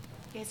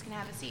You guys can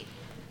have a seat.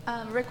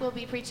 Rick will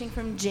be preaching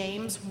from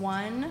James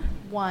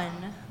 1:1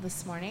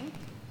 this morning.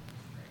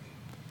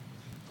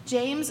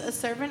 James, a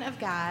servant of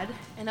God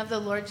and of the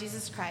Lord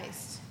Jesus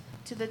Christ,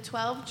 to the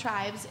 12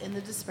 tribes in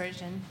the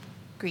dispersion,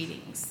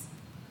 greetings.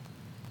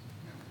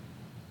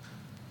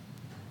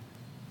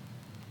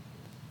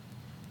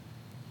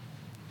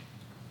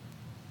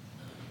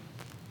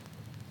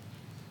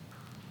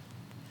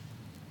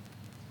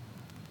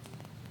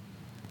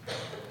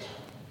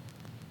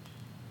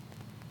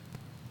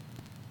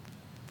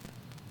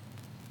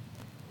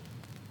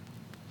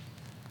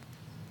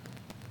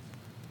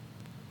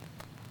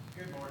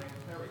 Good morning.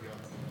 There we go.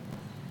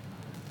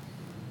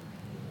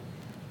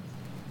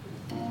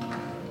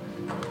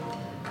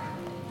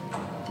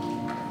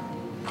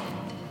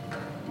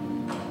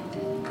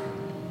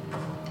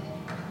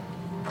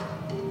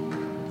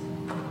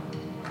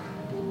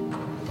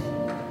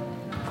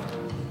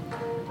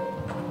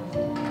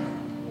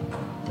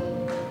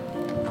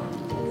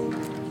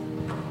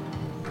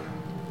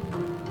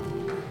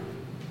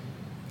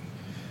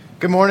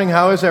 Good morning.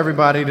 How is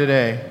everybody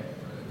today?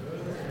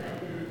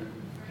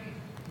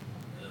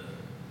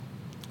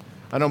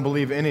 I don't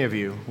believe any of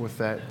you with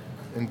that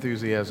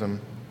enthusiasm.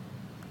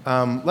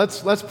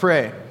 Let's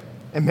pray,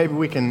 and maybe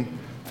we can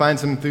find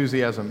some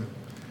enthusiasm.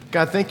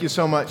 God, thank you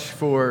so much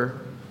for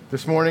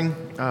this morning.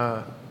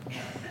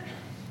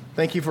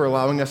 Thank you for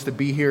allowing us to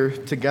be here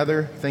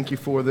together. Thank you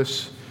for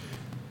this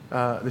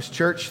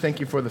church. Thank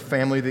you for the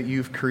family that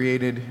you've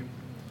created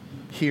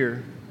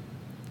here.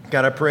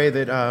 God, I pray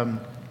that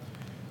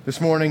this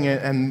morning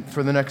and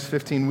for the next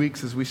 15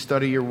 weeks as we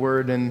study your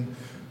word and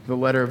the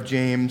letter of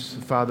James,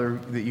 Father,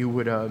 that you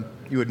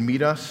would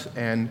meet us,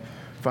 and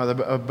Father,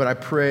 but I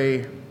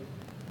pray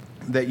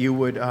that you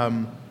would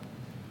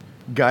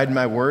guide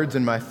my words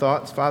and my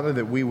thoughts, Father,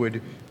 that we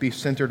would be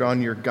centered on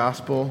your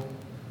gospel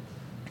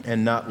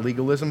and not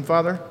legalism,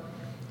 Father.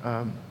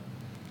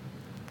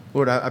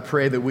 Lord, I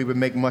pray that we would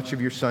make much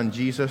of your Son,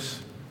 Jesus,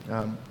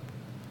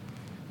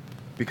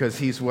 because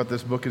he's what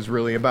this book is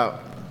really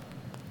about.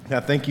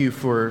 God, thank you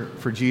for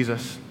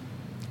Jesus.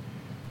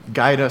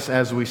 Guide us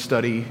as we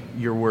study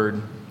your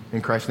word.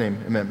 In Christ's name,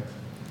 amen.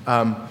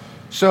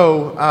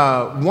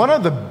 One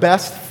of the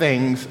best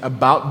things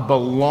about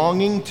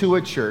belonging to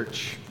a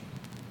church,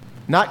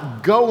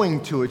 not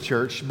going to a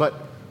church, but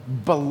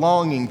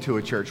belonging to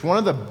a church. One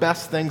of the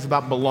best things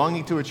about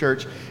belonging to a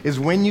church is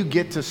when you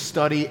get to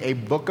study a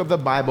book of the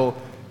Bible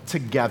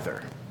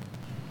together.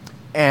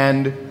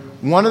 And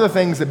one of the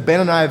things that Ben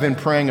and I have been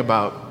praying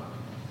about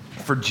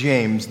for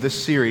James,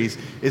 this series,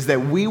 is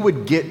that we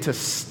would get to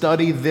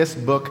study this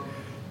book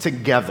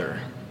together.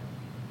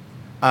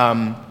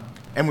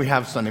 And we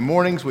have Sunday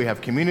mornings, we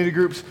have community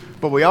groups,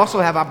 but we also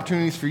have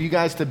opportunities for you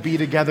guys to be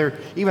together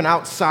even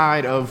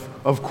outside of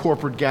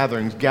corporate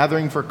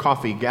gathering for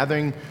coffee,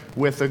 gathering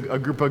with a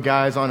group of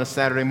guys on a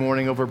Saturday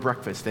morning over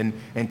breakfast and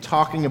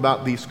talking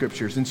about these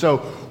scriptures. And so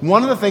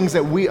one of the things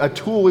that a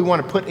tool we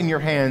want to put in your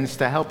hands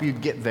to help you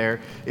get there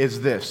is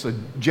this. So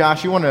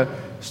Josh, you want to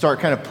start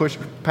kind of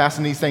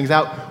passing these things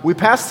out. We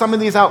passed some of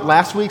these out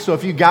last week, so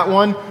if you got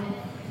one,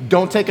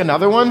 don't take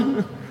another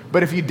one.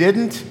 But if you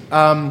didn't,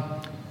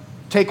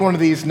 take one of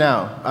these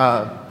now.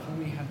 Can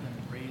we have them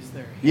raise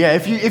their hand? Yeah,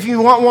 if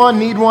you want one,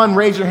 need one,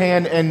 raise your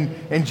hand,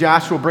 and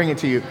Josh will bring it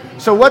to you.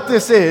 So what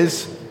this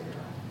is,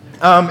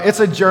 it's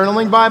a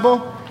journaling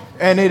Bible,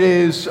 and it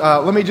is,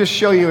 let me just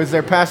show you as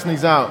they're passing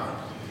these out.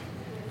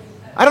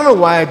 I don't know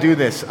why I do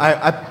this.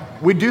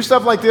 We do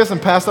stuff like this and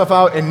pass stuff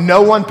out, and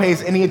no one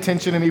pays any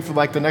attention to me for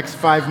like the next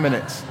 5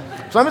 minutes.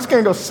 So I'm just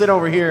going to go sit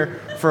over here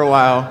for a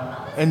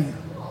while, and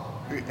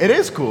it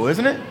is cool,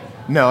 isn't it?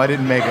 No, I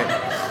didn't make it.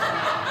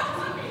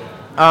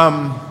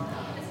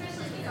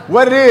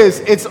 What it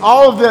is, it's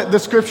all of the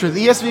scripture,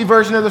 the ESV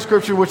version of the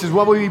scripture, which is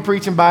what we'll be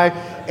preaching by,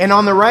 and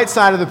on the right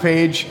side of the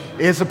page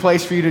is a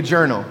place for you to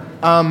journal.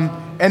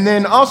 And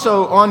then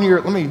also on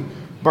let me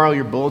borrow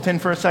your bulletin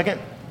for a second.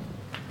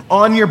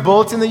 On your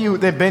bulletin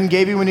that Ben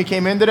gave you when you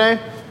came in today,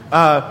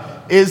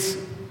 this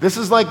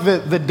is like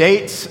the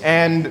dates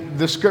and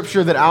the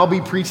scripture that I'll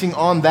be preaching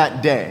on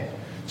that day.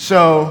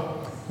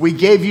 So we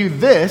gave you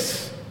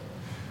this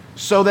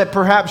so that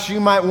perhaps you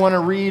might want to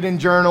read and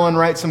journal and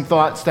write some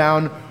thoughts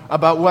down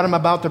about what I'm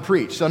about to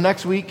preach. So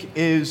next week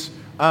is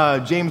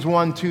James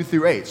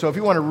 1:2-8. So if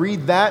you want to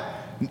read that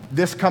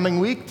this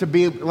coming week to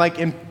be like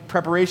in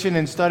preparation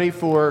and study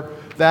for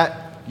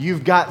that,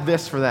 you've got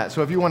this for that.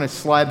 So if you want to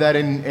slide that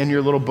in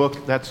your little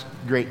book, that's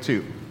great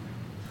too.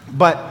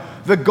 But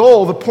the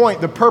goal, the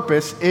point, the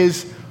purpose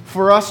is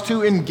for us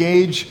to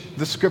engage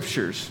the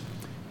scriptures.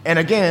 And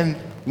again,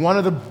 one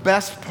of the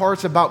best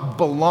parts about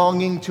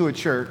belonging to a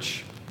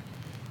church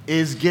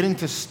is getting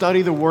to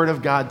study the Word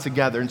of God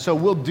together. And so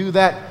we'll do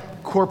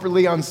that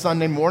corporately on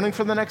Sunday morning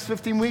for the next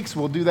 15 weeks.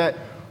 We'll do that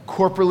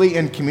corporately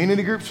in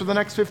community groups for the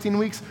next 15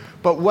 weeks.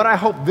 But what I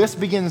hope this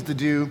begins to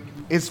do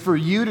is for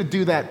you to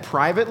do that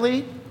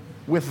privately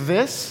with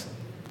this,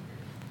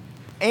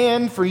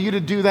 and for you to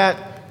do that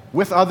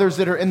with others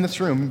that are in this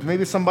room.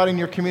 Maybe somebody in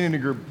your community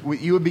group,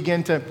 you would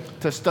begin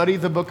to study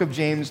the book of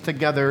James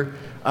together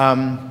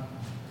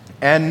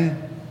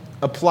and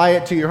apply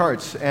it to your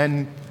hearts.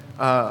 And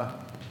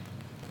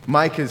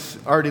Mike has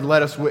already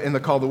led us in the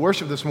call to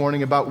worship this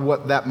morning about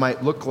what that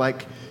might look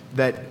like,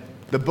 that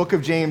the book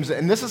of James,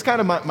 and this is kind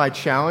of my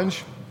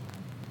challenge,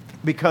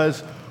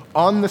 because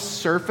on the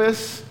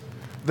surface,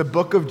 the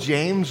book of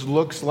James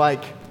looks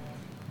like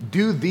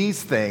do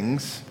these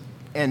things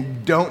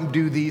and don't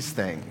do these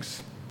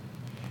things.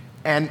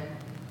 And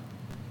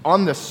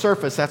on the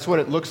surface, that's what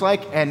it looks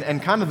like,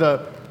 and kind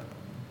of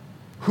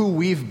who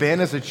we've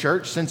been as a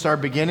church since our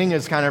beginning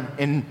is kind of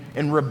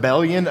in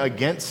rebellion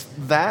against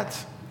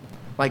that.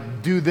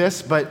 Like, do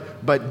this,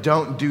 but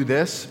don't do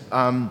this.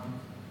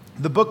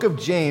 The book of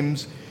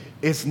James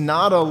is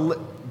not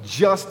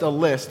just a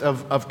list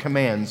of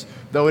commands,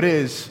 though it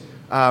is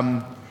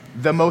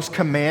the most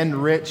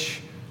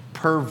command-rich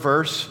per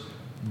verse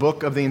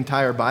book of the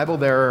entire Bible.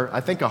 There are, I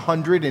think,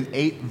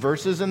 108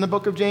 verses in the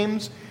book of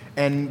James,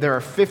 and there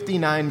are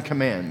 59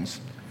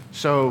 commands.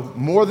 So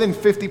more than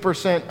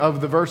 50% of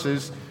the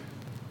verses,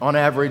 on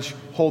average,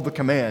 hold the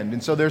command.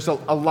 And so there's a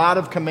lot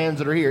of commands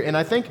that are here. And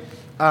I think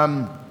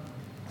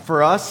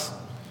for us,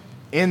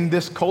 in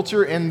this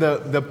culture, in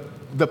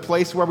the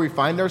place where we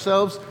find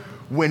ourselves,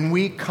 when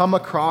we come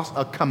across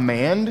a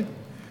command,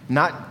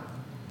 not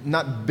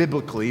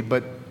biblically,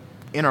 but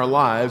in our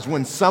lives,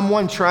 when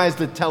someone tries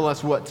to tell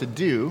us what to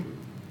do,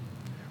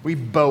 we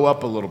bow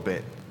up a little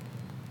bit.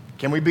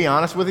 Can we be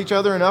honest with each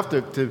other enough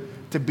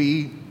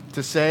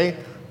to say,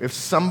 if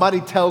somebody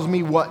tells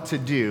me what to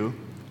do,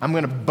 I'm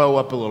going to bow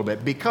up a little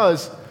bit,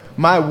 because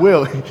my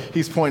will,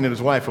 he's pointing at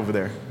his wife over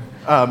there.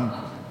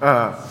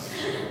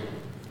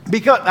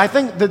 Because I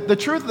think the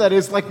truth of that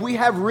is, like, we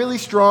have really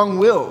strong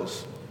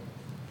wills.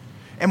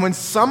 And when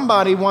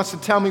somebody wants to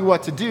tell me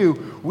what to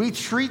do, we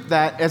treat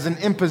that as an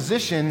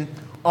imposition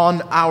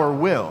on our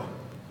will,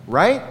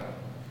 right?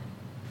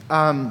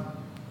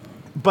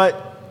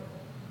 But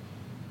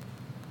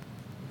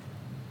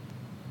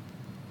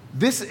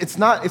it's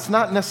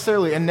not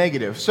necessarily a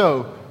negative.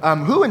 So,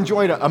 who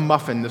enjoyed a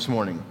muffin this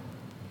morning?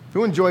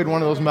 Who enjoyed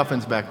one of those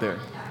muffins back there?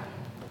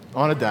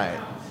 On a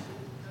diet.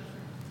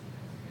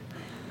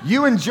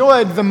 You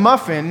enjoyed the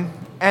muffin,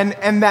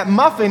 and that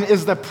muffin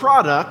is the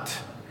product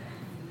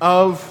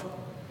of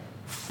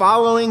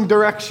following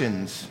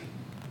directions.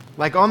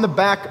 Like on the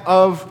back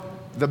of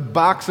the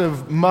box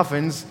of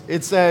muffins,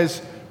 it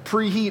says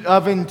preheat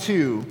oven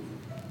to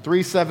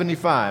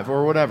 375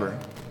 or whatever.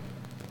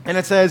 And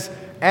it says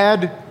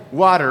add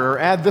water or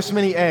add this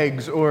many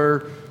eggs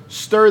or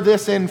stir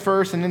this in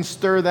first and then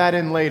stir that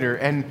in later.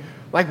 And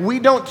like, we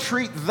don't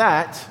treat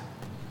that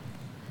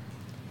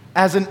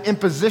as an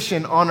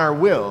imposition on our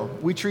will.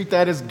 We treat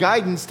that as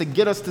guidance to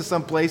get us to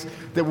some place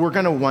that we're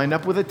going to wind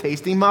up with a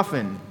tasty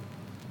muffin.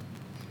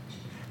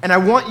 And I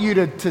want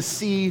you to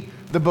see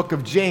the book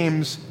of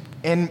James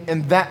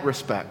in that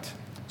respect.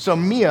 So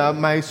Mia,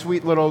 my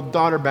sweet little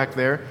daughter back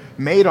there,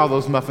 made all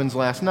those muffins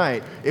last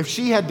night. If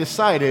she had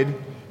decided,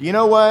 you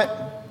know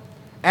what,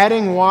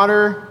 adding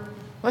water,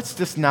 let's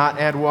just not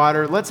add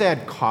water, let's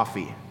add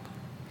coffee.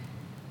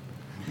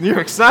 You're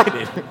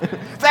excited.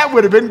 That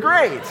would have been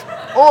great.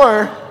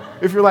 Or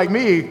if you're like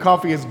me,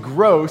 coffee is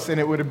gross and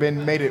it would have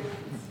made it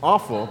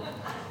awful.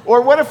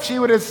 Or what if she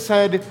would have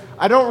said,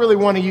 I don't really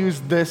want to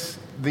use this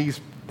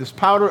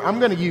powder, I'm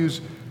going to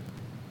use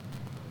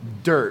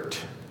dirt.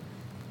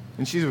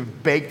 And she's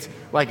baked,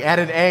 like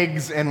added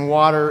eggs and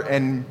water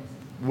and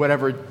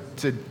whatever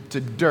to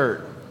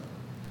dirt.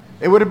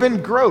 It would have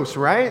been gross,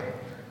 right?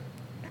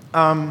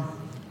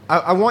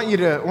 I want you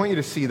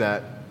to see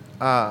that.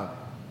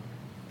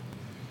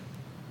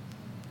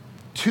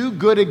 Two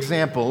good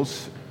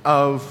examples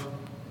of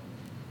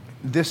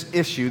this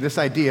issue, this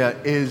idea,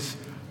 is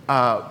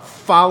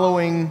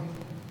following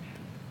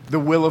the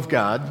will of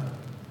God,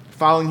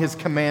 following His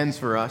commands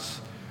for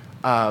us,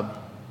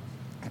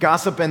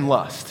 gossip and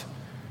lust.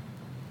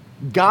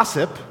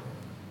 Gossip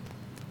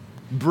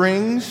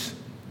brings,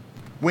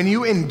 when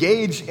you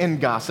engage in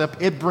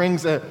gossip, it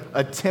brings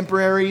a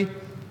temporary,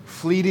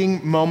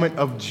 fleeting moment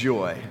of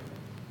joy.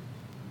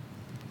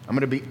 I'm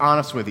going to be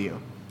honest with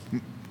you.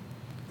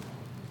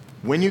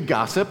 When you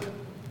gossip,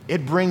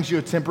 it brings you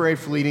a temporary,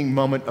 fleeting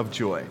moment of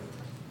joy.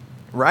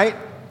 Right?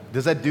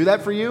 Does that do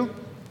that for you?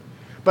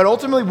 But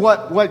ultimately,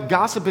 what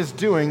gossip is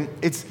doing,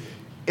 it's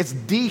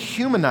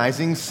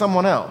dehumanizing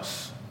someone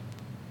else.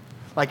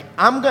 Like,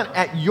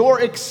 at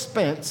your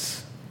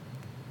expense,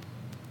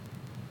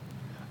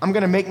 I'm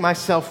going to make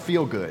myself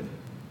feel good.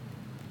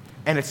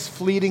 And it's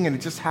fleeting and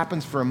it just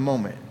happens for a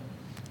moment.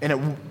 And it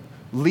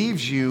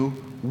leaves you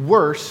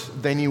worse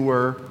than you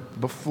were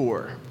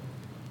before.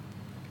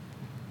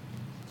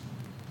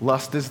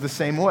 Lust is the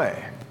same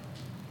way.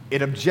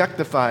 It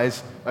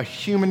objectifies a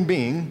human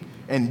being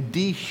and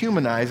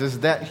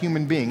dehumanizes that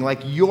human being. Like,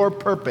 your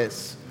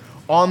purpose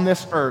on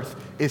this earth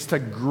is to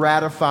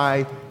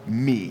gratify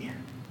me.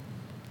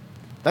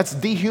 That's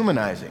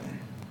dehumanizing.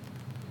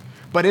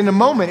 But in a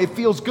moment, it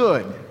feels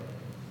good.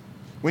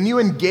 When you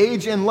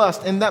engage in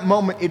lust, in that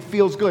moment, it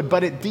feels good,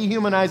 but it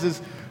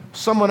dehumanizes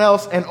someone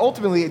else, and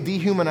ultimately it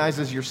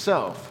dehumanizes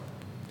yourself.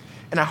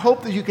 And I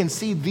hope that you can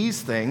see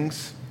these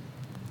things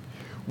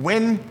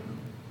When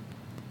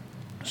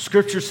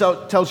Scripture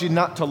tells you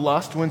not to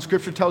lust, when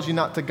Scripture tells you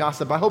not to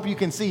gossip, I hope you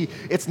can see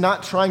it's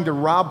not trying to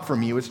rob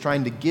from you, it's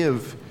trying to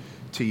give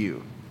to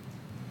you.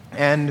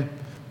 And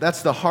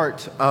that's the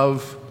heart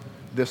of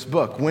this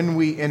book. When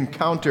we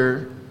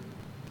encounter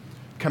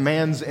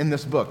commands in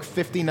this book,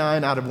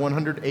 59 out of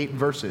 108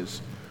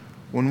 verses,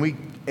 when we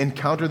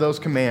encounter those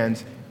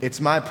commands,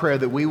 it's my prayer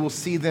that we will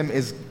see them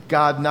as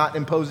God not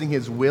imposing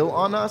His will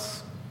on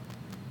us,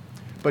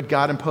 but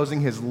God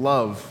imposing His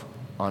love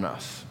on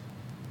us.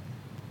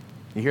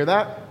 You hear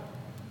that?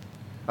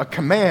 A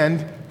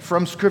command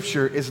from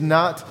Scripture is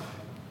not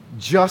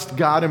just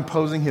God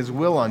imposing His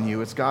will on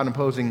you, it's God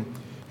imposing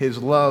His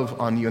love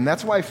on you. And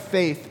that's why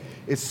faith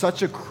is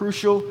such a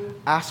crucial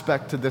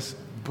aspect to this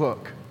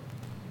book.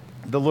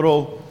 The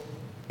little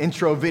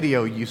intro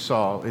video you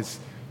saw is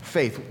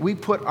faith. We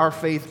put our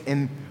faith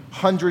in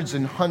hundreds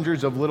and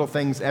hundreds of little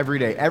things every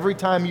day. Every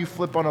time you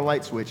flip on a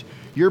light switch,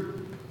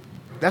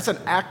 that's an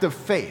act of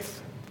faith.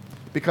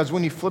 Because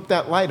when you flip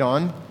that light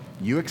on,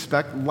 you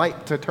expect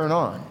light to turn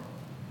on.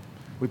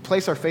 We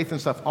place our faith in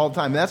stuff all the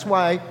time. That's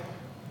why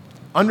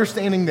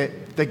understanding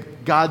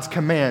that God's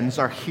commands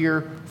are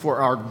here for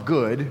our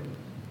good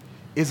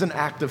is an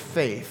act of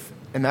faith.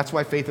 And that's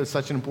why faith is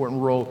such an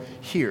important role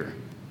here.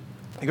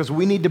 Because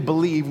we need to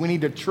believe, we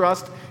need to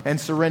trust and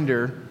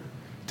surrender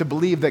to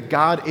believe that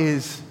God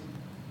is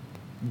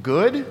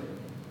good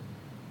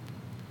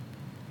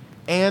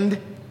and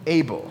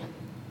able.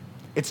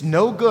 It's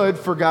no good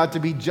for God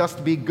to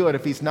just be good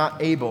if He's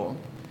not able.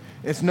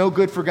 It's no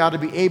good for God to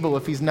be able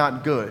if He's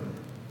not good.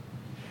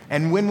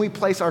 And when we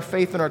place our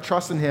faith and our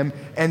trust in Him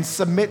and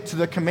submit to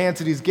the commands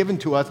that He's given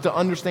to us to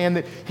understand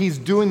that He's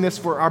doing this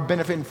for our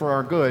benefit and for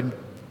our good,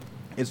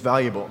 it's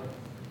valuable.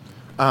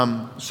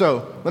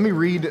 So let me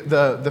read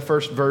the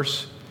first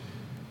verse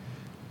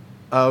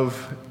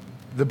of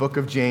the book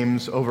of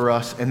James over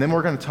us, and then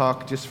we're going to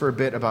talk just for a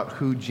bit about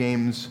who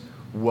James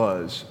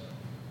was.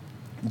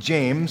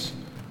 James,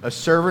 a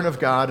servant of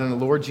God and the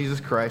Lord Jesus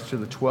Christ, to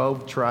the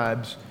 12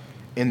 tribes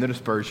in the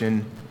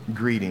dispersion,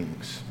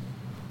 greetings.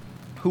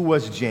 Who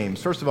was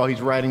James? First of all,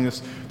 he's writing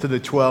this to the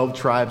 12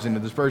 tribes in the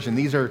dispersion.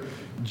 These are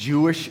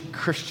Jewish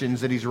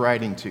Christians that he's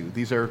writing to.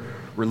 These are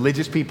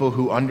religious people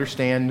who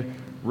understand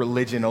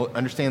religion,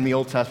 understand the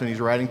Old Testament. He's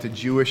writing to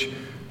Jewish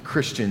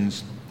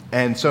Christians.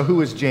 And so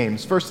who is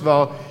James? First of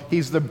all,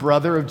 he's the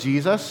brother of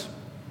Jesus.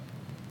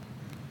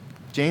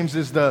 James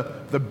is the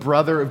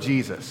brother of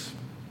Jesus.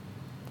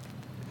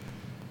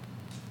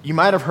 You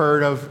might have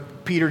heard of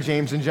Peter,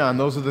 James, and John.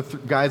 Those are the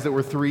guys that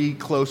were three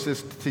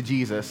closest to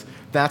Jesus.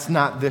 That's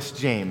not this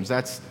James.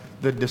 That's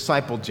the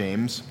disciple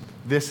James.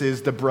 This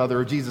is the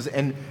brother of Jesus.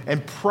 And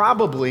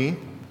probably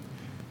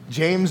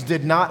James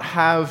did not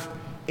have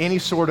any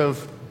sort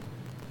of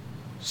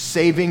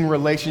saving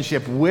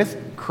relationship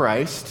with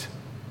Christ,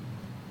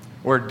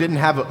 or didn't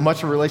have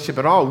much of a relationship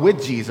at all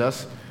with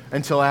Jesus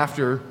until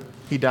after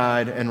He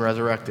died and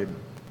resurrected.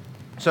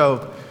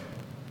 So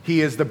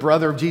he is the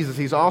brother of Jesus.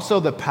 He's also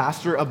the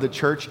pastor of the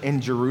church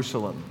in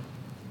Jerusalem.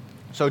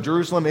 So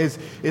Jerusalem is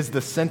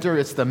the center,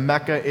 it's the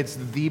Mecca, it's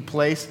the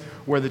place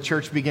where the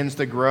church begins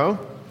to grow.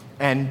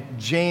 And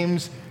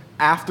James,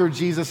 after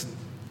Jesus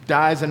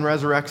dies and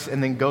resurrects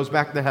and then goes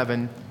back to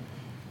heaven,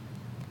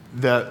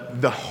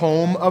 the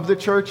home of the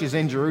church is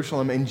in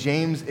Jerusalem, and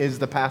James is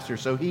the pastor.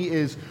 So he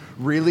is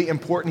really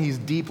important. He's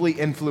deeply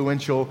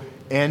influential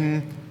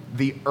in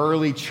the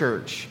early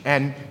church.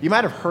 And you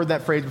might have heard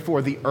that phrase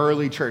before, the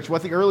early church.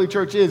 What the early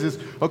church is,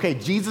 okay,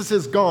 Jesus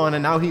is gone,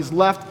 and now He's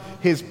left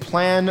His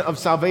plan of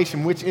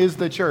salvation, which is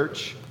the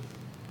church.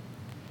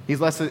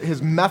 He's left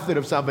His method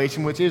of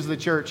salvation, which is the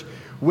church,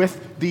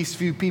 with these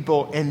few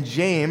people. And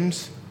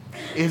James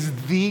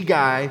is the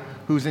guy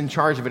who's in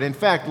charge of it. In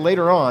fact,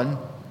 later on,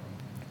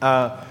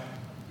 a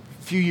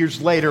few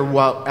years later,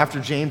 after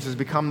James has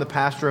become the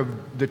pastor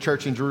of the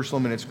church in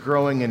Jerusalem and it's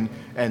growing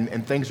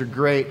and things are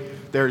great,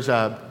 there's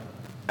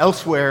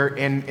elsewhere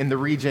in the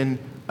region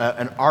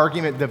an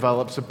argument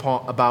develops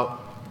about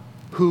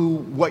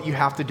what you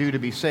have to do to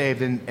be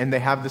saved, and they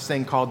have this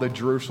thing called the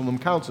Jerusalem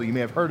Council. You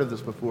may have heard of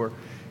this before.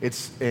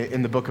 It's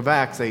in the book of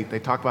Acts. They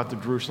talk about the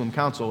Jerusalem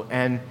Council,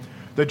 and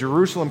the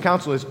Jerusalem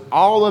Council is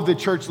all of the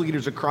church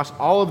leaders across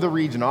all of the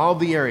region, all of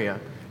the area,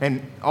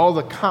 and all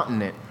the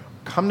continent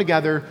come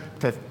together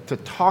to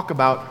talk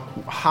about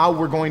how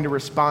we're going to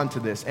respond to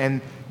this.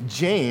 And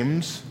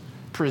James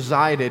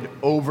presided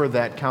over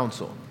that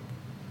council.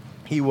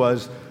 He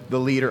was the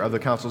leader of the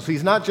council. So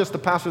he's not just the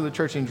pastor of the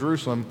church in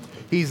Jerusalem,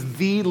 he's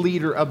the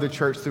leader of the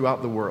church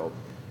throughout the world.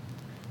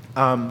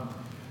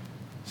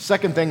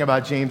 Second thing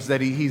about James,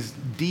 that he's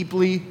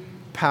deeply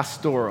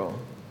pastoral.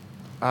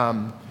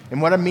 And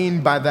what I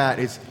mean by that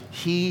is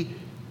he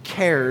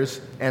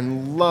cares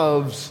and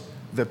loves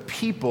the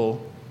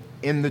people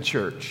in the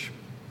church.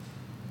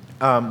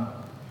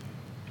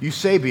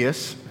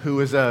 Eusebius, who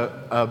is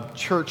a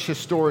church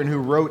historian who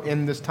wrote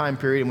in this time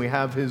period, and we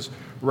have his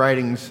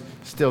writings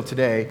still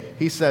today,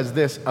 he says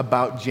this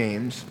about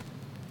James.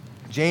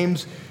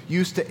 James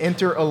used to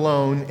enter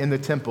alone in the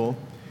temple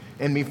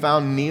and be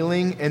found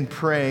kneeling and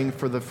praying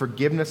for the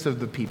forgiveness of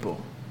the people.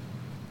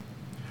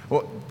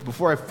 Well,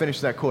 before I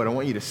finish that quote, I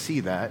want you to see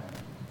that.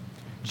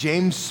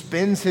 James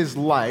spends his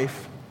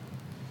life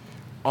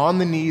on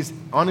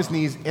his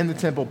knees in the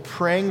temple,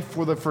 praying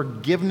for the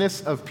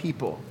forgiveness of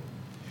people.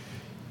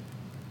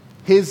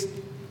 His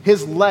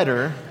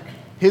letter,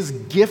 his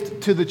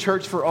gift to the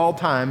church for all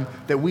time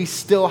that we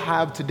still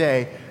have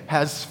today,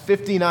 has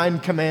 59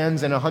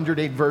 commands and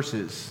 108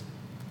 verses.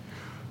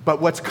 But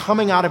what's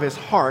coming out of his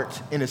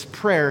heart in his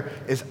prayer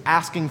is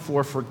asking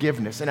for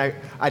forgiveness. And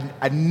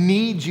I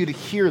need you to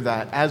hear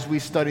that as we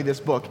study this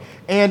book.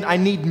 And I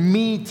need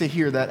me to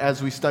hear that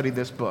as we study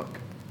this book.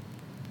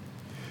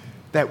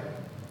 That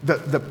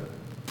the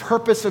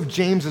purpose of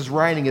James's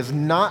writing is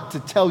not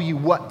to tell you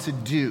what to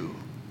do.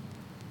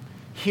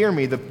 Hear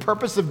me. The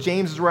purpose of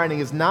James's writing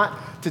is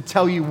not to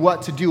tell you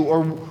what to do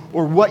or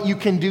what you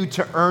can do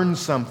to earn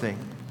something.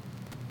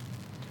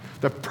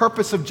 The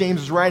purpose of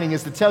James' writing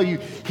is to tell you,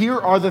 here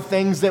are the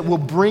things that will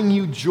bring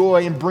you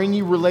joy and bring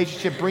you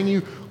relationship, bring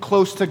you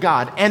close to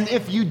God. And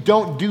if you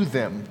don't do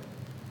them,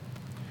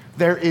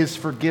 there is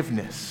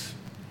forgiveness.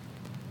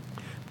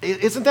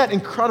 Isn't that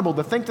incredible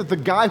to think that the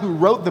guy who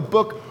wrote the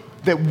book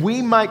that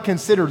we might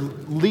consider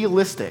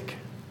legalistic,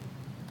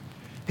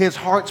 his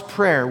heart's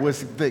prayer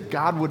was that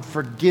God would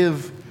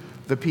forgive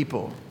the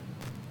people.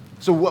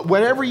 So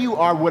whatever you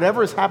are,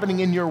 whatever is happening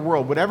in your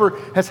world, whatever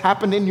has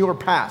happened in your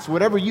past,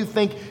 whatever you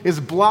think is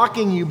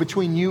blocking you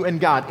between you and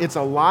God, it's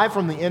a lie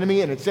from the enemy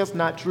and it's just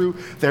not true.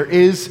 There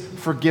is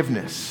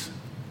forgiveness.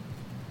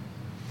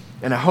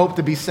 And I hope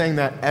to be saying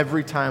that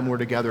every time we're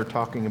together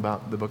talking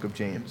about the book of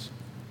James.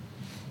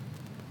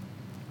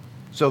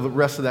 So the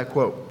rest of that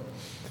quote.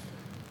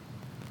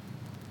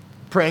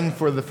 Praying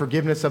for the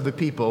forgiveness of the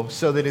people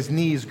so that his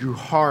knees grew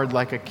hard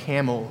like a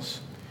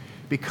camel's,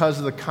 because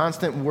of the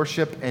constant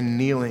worship and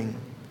kneeling,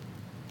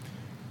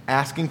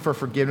 asking for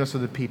forgiveness of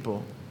the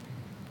people.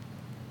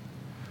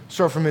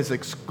 So from his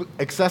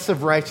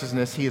excessive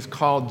righteousness, he is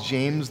called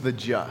James the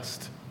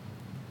Just.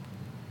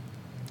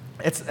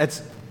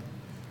 It's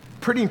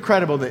pretty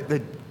incredible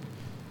that,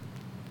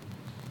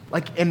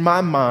 like in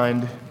my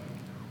mind,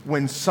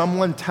 when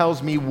someone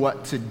tells me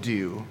what to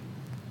do,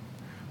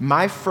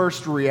 my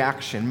first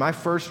reaction, my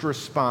first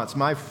response,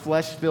 my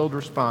flesh-filled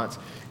response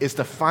is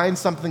to find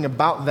something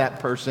about that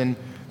person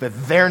that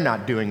they're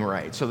not doing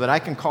right so that I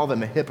can call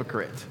them a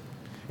hypocrite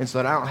and so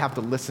that I don't have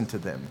to listen to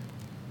them.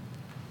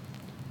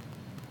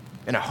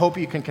 And I hope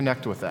you can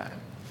connect with that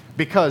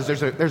because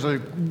there's a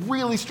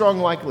really strong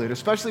likelihood,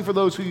 especially for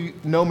those who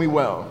know me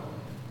well,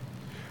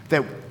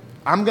 that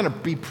I'm going to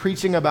be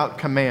preaching about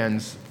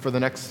commands for the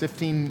next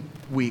 15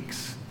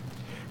 weeks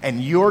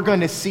and you're going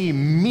to see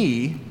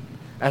me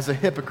as a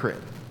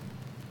hypocrite.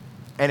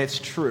 And it's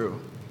true.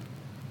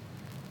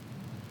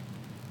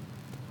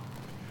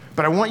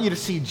 But I want you to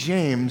see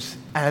James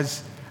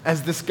as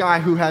this guy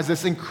who has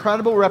this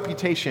incredible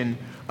reputation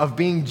of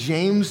being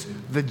James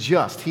the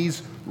Just.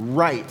 He's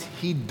right.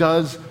 He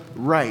does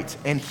right.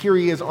 And here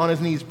he is on his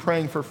knees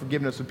praying for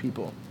forgiveness of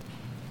people.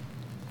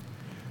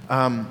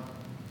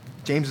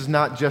 James is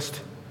not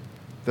just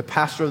the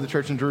pastor of the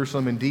church in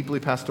Jerusalem and deeply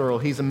pastoral.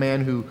 He's a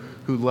man who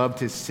loved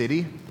his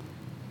city.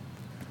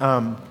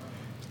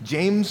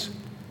 James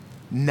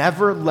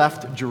never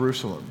left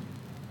Jerusalem.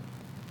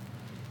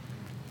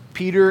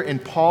 Peter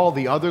and Paul,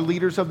 the other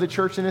leaders of the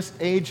church in this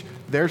age,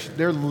 they're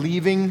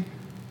leaving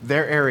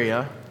their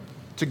area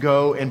to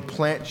go and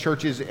plant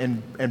churches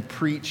and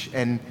preach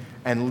and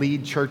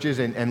lead churches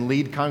and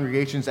lead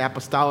congregations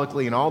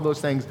apostolically and all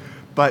those things.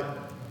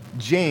 But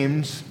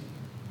James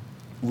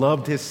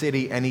loved his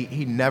city and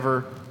he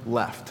never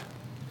left.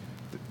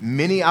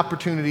 Many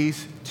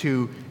opportunities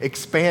to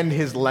expand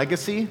his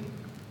legacy.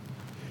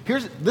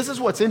 This is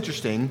what's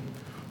interesting.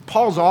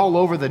 Paul's all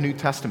over the New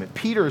Testament.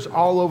 Peter's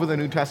all over the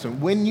New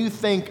Testament. When you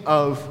think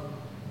of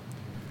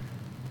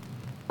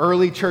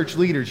early church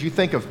leaders, you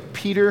think of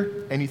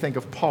Peter and you think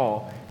of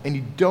Paul, and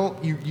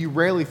you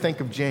rarely think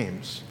of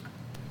James.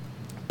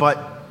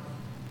 But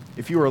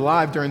if you were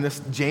alive during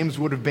this, James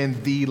would have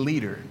been the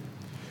leader.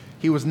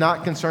 He was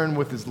not concerned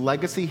with his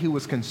legacy, he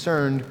was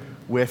concerned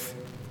with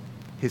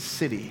his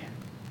city.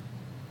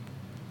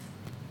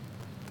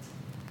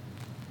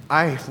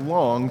 I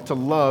long to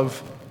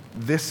love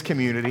this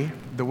community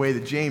the way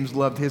that James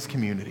loved his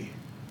community.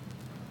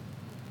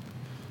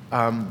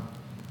 I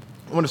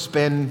want to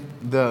spend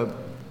the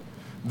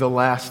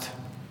last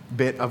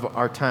bit of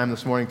our time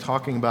this morning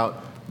talking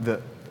about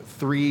the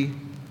three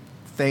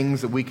things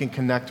that we can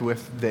connect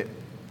with that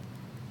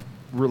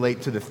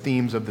relate to the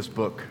themes of this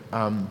book.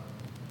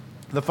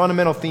 The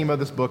fundamental theme of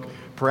this book,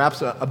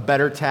 perhaps a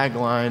better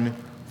tagline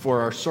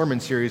for our sermon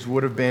series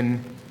would have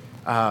been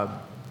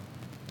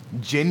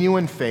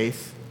genuine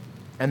faith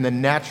and the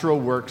natural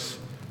works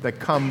that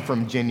come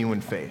from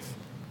genuine faith.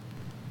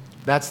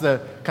 That's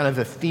the kind of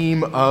the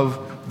theme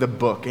of the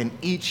book. And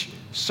each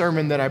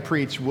sermon that I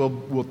preach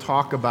will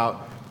talk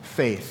about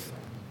faith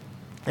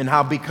and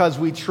how because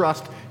we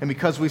trust and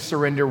because we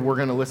surrender, we're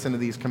going to listen to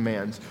these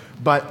commands.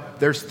 But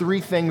there's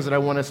three things that I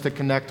want us to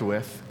connect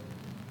with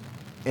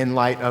in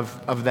light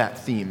of that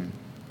theme.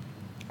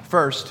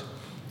 First,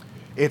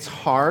 it's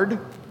hard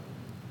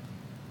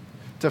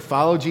to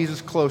follow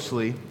Jesus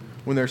closely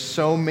when there's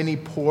so many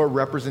poor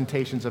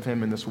representations of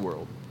him in this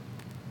world.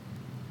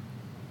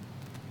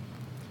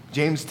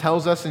 James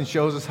tells us and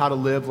shows us how to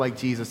live like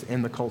Jesus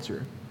in the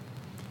culture.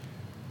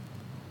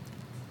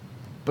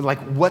 But like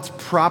what's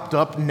propped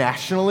up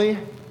nationally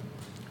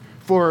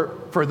for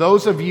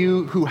those of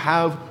you who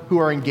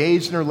are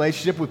engaged in a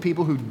relationship with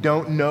people who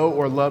don't know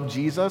or love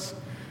Jesus,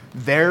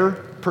 their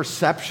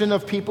perception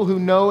of people who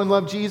know and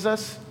love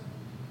Jesus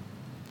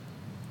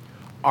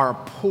are a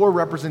poor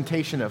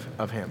representation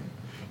of him.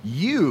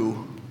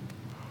 You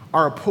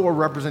are a poor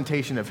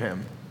representation of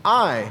him.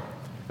 I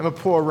am a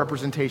poor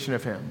representation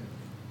of him.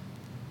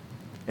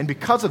 And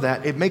because of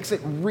that, it makes it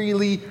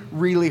really,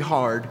 really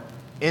hard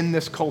in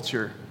this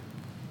culture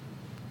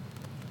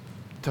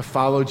to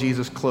follow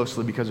Jesus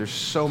closely because there's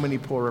so many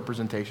poor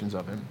representations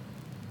of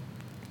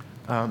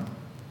him.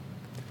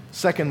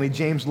 Secondly,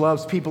 James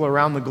loves people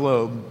around the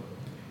globe,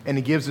 and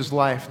he gives his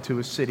life to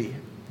his city.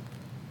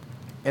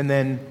 And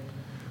then,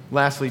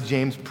 lastly,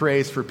 James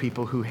prays for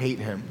people who hate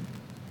him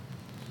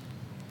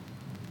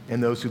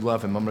and those who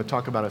love him. I'm going to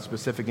talk about a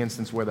specific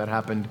instance where that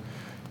happened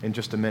in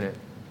just a minute.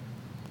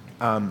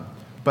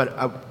 But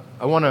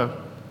I want to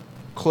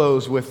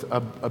close with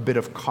a bit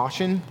of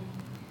caution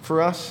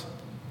for us.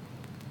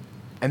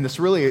 And this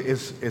really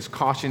is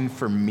caution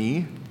for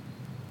me.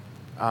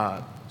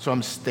 So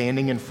I'm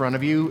standing in front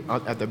of you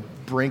at the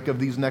brink of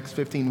these next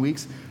 15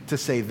 weeks to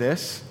say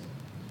this,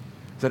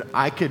 that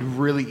I could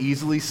really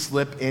easily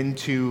slip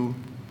into,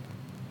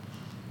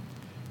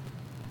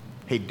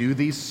 hey, do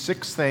these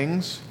 6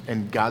 things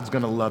and God's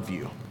going to love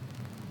you.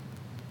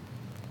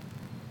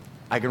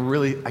 I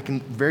can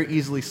very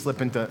easily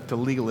slip into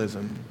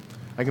legalism.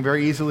 I can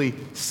very easily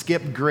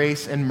skip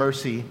grace and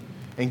mercy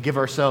and give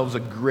ourselves a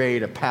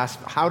grade, a pass.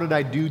 How did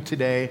I do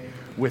today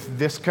with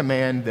this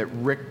command that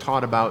Rick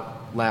taught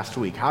about last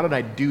week? How did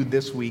I do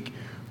this week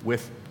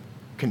with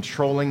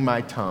controlling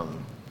my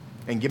tongue?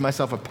 And give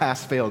myself a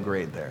pass-fail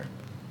grade there.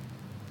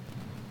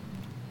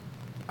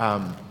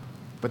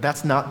 But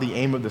that's not the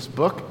aim of this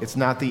book. It's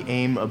not the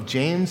aim of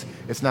James.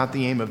 It's not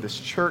the aim of this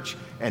church.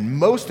 And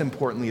most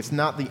importantly, it's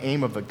not the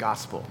aim of the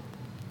gospel.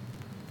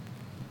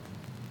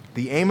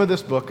 The aim of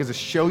this book is to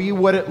show you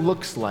what it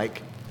looks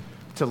like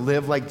to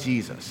live like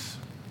Jesus.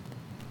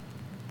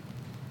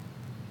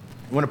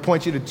 I want to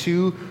point you to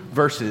 2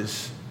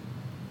 verses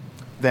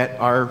that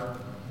are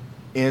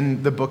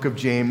in the book of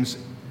James,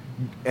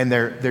 and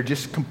they're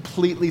just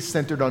completely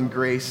centered on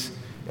grace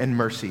and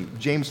mercy.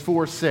 James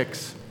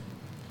 4:6.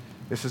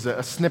 This is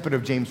a snippet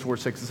of James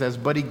 4:6. It says,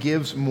 "But he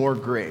gives more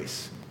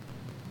grace."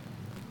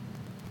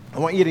 I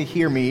want you to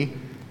hear me.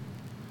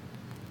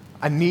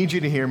 I need you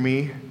to hear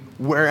me.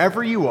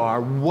 Wherever you are,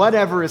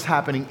 whatever is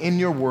happening in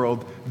your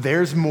world,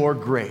 there's more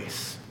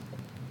grace.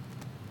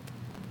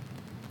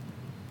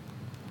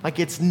 Like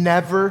it's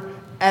never,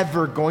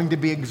 ever going to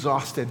be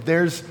exhausted.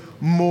 There's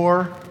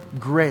more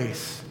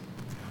grace.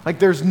 Like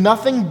there's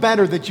nothing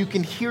better that you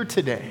can hear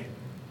today.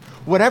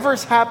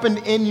 Whatever's happened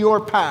in your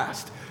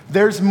past,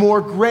 there's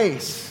more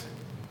grace.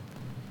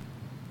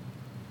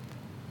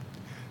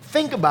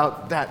 Think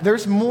about that.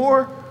 There's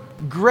more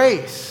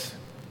grace.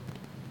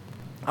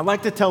 I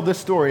like to tell this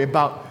story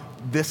about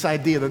this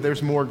idea that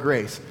there's more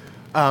grace.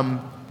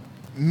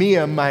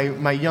 Mia,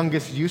 my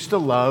youngest, used to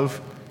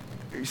love,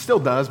 still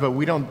does, but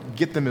we don't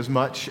get them as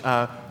much,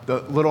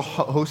 the little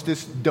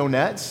Hostess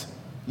donuts.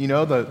 You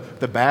know,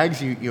 the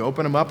bags, you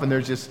open them up and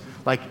there's just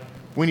like,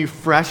 when you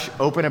fresh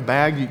open a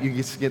bag, you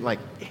just get like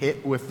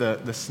hit with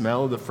the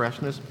smell, the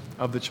freshness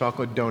of the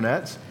chocolate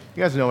donuts.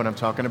 You guys know what I'm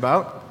talking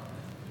about.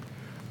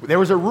 There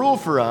was a rule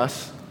for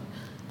us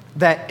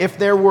that if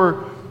there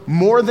were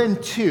more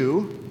than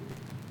 2,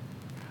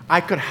 I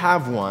could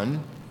have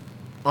one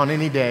on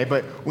any day,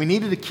 but we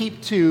needed to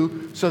keep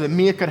 2 so that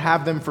Mia could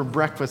have them for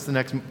breakfast the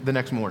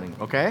next morning,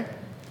 okay?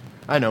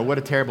 I know, what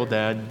a terrible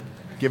dad,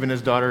 giving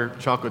his daughter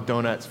chocolate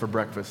donuts for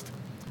breakfast.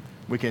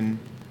 We can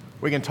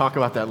talk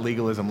about that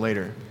legalism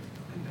later.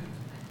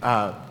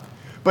 But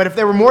if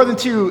there were more than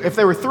 2, if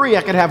there were 3,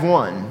 I could have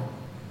 1.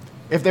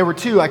 If there were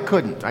 2, I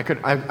couldn't.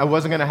 I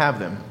wasn't going to have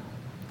them.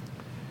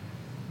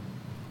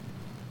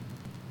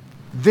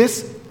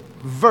 This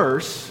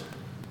verse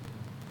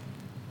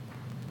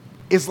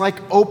is like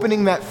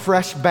opening that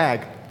fresh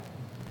bag.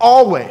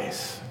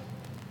 Always.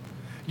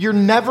 You're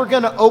never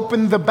going to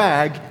open the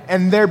bag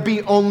and there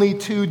be only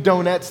 2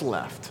 donuts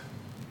left.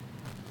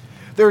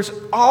 There's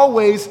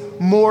always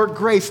more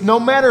grace. No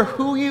matter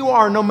who you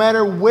are, no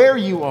matter where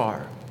you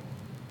are,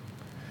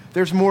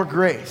 there's more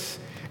grace.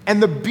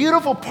 And the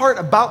beautiful part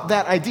about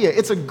that idea,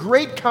 it's a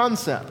great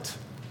concept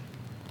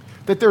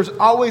that there's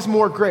always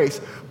more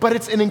grace, but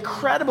it's an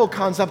incredible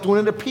concept when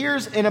it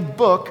appears in a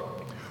book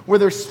where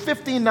there's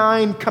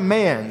 59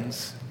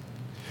 commands.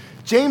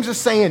 James is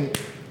saying,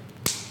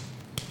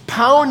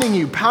 pounding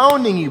you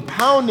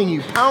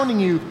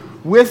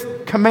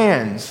with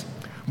commands.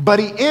 But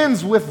he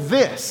ends with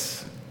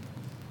this.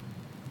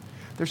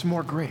 There's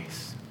more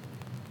grace.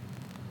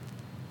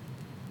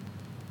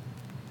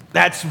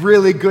 That's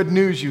really good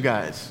news, you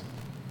guys.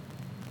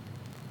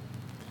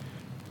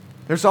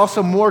 There's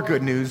also more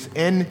good news.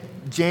 In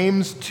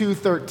James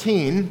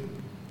 2:13,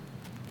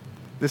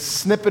 the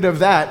snippet of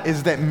that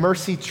is that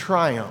mercy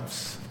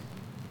triumphs.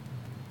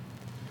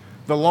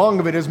 The long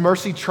of it is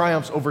mercy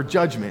triumphs over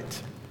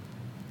judgment.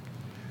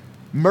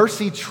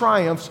 Mercy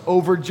triumphs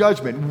over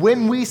judgment.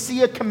 When we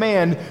see a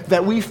command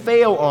that we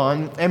fail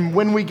on, and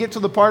when we get to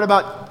the part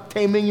about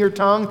taming your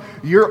tongue,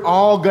 you're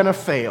all going to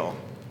fail.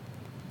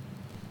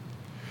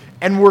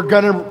 And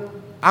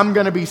I'm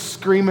going to be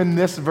screaming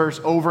this verse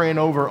over and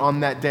over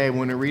on that day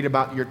when we read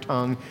about your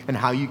tongue and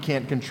how you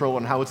can't control it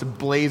and how it's a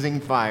blazing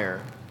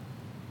fire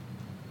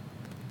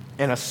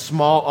and a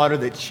small udder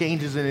that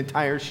changes an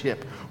entire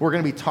ship. We're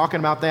going to be talking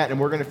about that, and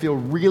we're going to feel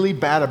really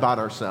bad about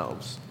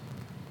ourselves.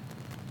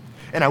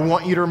 And I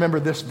want you to remember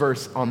this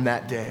verse on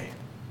that day.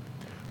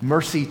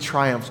 Mercy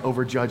triumphs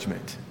over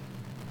judgment.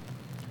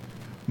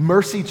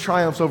 Mercy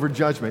triumphs over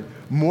judgment.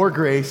 More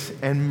grace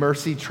and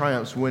mercy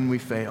triumphs when we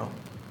fail.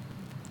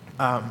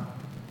 I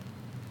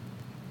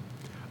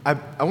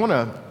want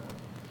to...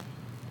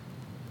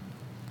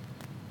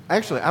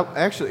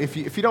 Actually, if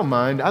you don't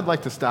mind, I'd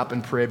like to stop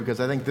and pray, because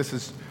I think this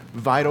is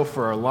vital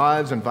for our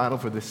lives and vital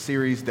for this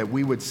series, that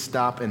we would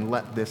stop and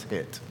let this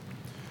hit.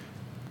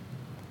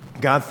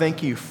 God,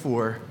 thank you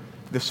for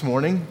this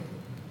morning,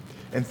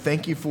 and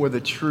thank you for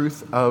the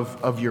truth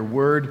of your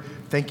word.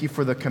 Thank you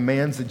for the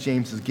commands that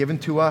James has given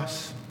to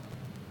us.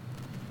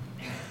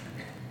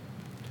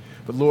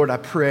 But Lord, I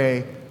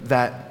pray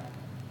that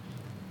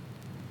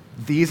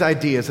these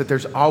ideas, that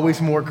there's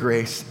always more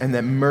grace and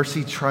that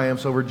mercy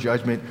triumphs over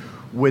judgment,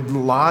 would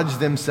lodge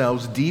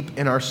themselves deep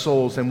in our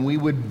souls, and we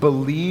would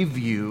believe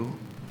you,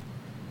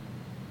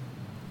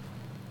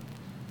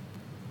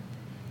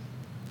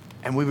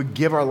 and we would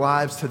give our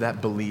lives to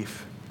that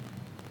belief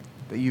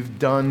that you've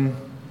done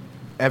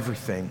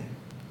everything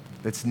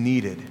that's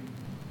needed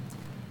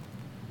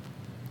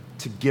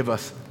to give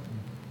us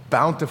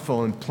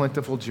bountiful and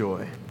plentiful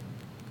joy.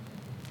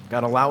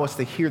 God, allow us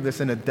to hear this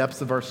in the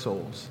depths of our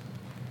souls.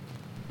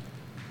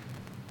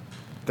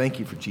 Thank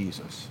you for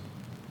Jesus.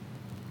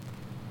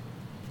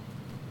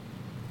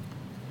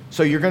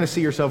 So you're going to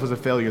see yourself as a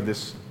failure in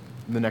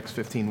the next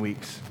 15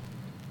 weeks.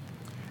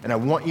 And I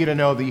want you to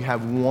know that you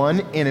have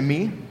one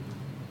enemy,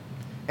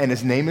 and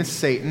his name is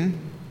Satan,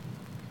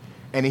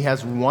 and he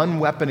has one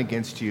weapon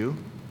against you,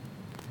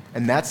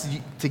 and that's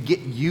to get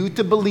you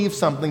to believe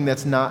something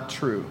that's not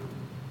true.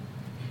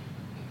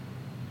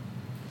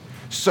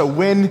 So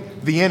when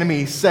the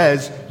enemy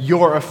says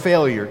you're a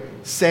failure,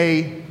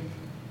 say,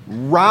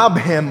 rob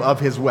him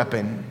of his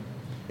weapon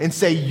and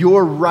say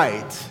you're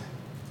right,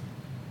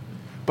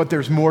 but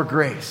there's more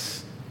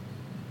grace,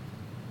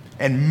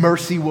 and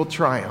mercy will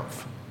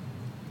triumph.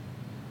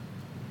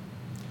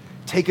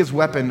 Take his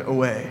weapon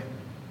away.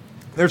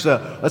 There's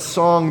a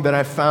song that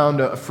I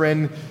found, a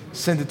friend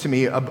sent it to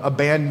me, a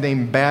band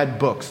named Bad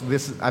Books.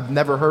 I've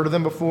never heard of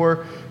them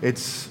before.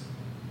 It's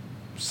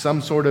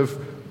some sort of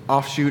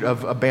offshoot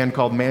of a band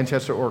called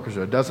Manchester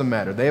Orchestra. It doesn't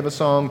matter. They have a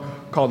song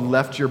called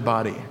Left Your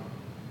Body.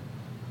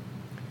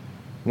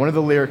 One of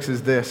the lyrics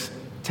is this: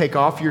 take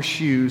off your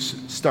shoes,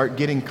 start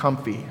getting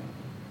comfy.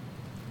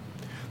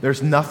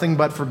 There's nothing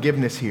but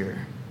forgiveness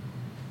here.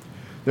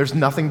 There's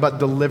nothing but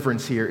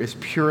deliverance here. It's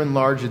pure and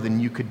larger than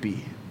you could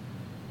be.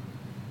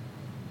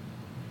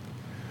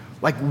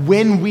 Like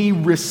when we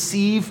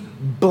receive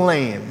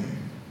blame,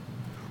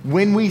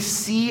 when we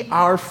see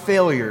our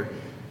failure,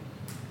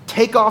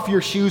 take off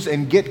your shoes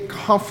and get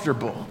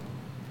comfortable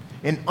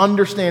and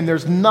understand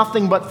there's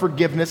nothing but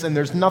forgiveness and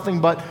there's nothing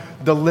but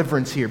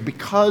deliverance here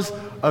because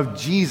of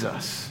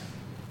Jesus.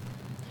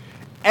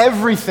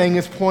 Everything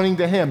is pointing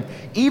to him.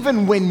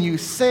 Even when you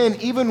sin,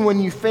 even when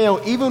you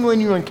fail, even when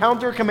you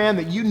encounter a command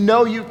that you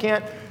know you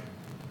can't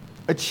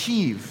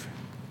achieve,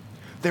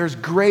 there's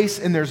grace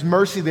and there's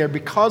mercy there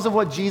because of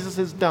what Jesus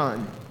has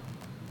done.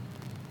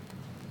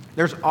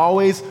 There's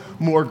always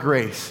more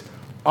grace,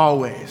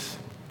 always.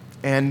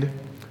 And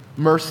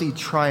mercy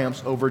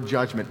triumphs over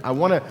judgment.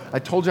 I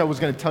told you I was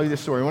going to tell you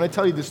this story. I want to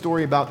tell you the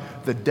story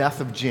about the death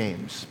of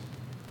James.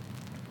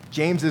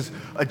 James is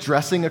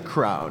addressing a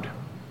crowd,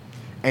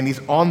 and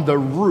he's on the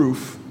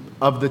roof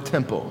of the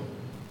temple,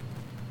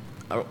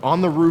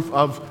 on the roof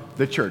of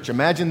the church.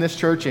 Imagine this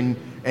church and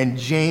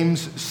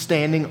James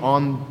standing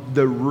on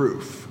the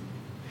roof.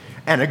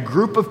 And a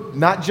group of,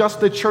 not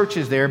just the church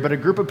is there, but a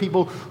group of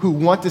people who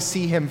want to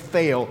see him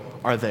fail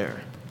are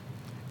there.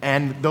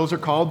 And those are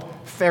called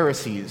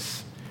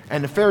Pharisees.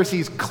 And the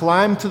Pharisees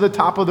climb to the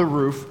top of the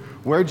roof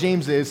where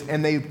James is,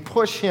 and they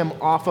push him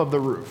off of the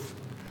roof.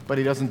 But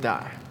he doesn't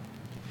die.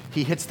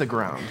 He hits the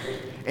ground,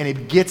 and he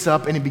gets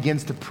up and he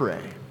begins to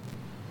pray.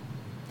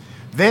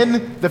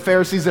 Then the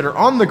Pharisees that are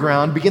on the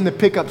ground begin to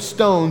pick up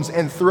stones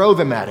and throw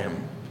them at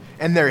him.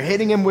 And they're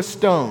hitting him with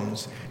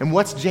stones. And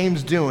what's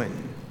James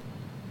doing?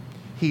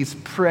 He's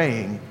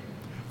praying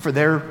for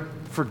their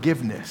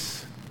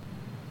forgiveness.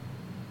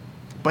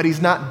 But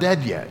he's not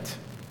dead yet.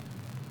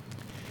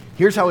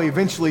 Here's how he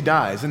eventually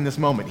dies in this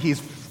moment.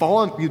 He's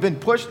been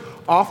pushed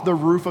off the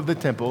roof of the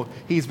temple.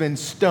 He's been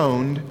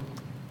stoned,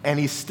 and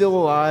he's still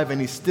alive,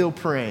 and he's still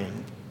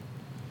praying.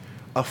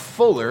 A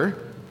fuller,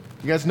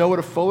 you guys know what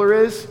a fuller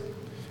is?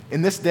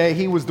 In this day,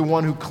 he was the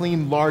one who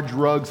cleaned large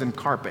rugs and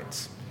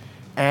carpets.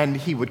 And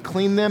he would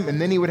clean them, and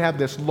then he would have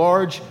this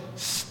large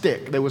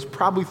stick that was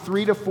probably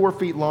 3 to 4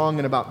 feet long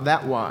and about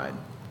that wide.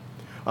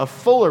 A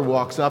fuller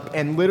walks up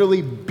and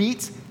literally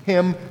beats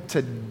him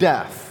to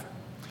death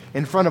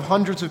in front of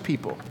hundreds of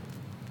people.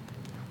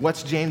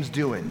 What's James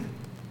doing?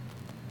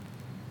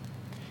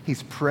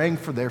 He's praying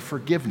for their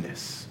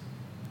forgiveness.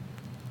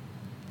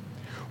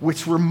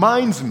 Which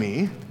reminds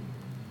me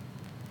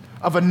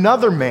of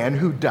another man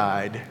who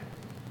died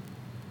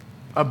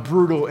a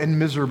brutal and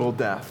miserable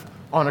death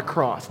on a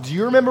cross. Do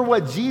you remember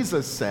what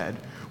Jesus said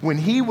when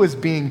he was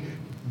being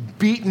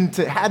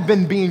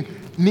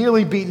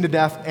nearly beaten to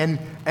death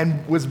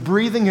and was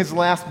breathing his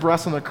last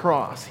breath on the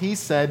cross? He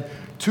said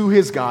to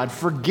his God,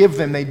 "Forgive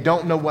them, they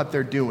don't know what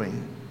they're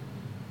doing."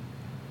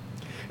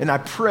 And I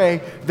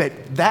pray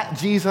that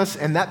Jesus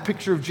and that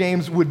picture of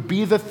James would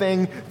be the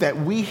thing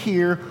that we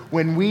hear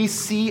when we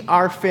see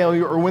our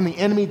failure, or when the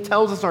enemy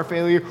tells us our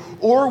failure,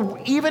 or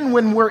even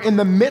when we're in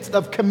the midst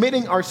of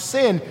committing our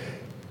sin.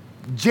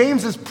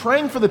 James is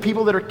praying for the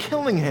people that are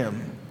killing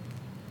him.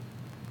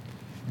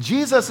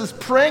 Jesus is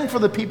praying for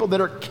the people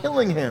that are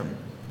killing him.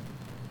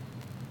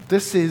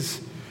 This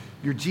is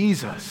your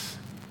Jesus.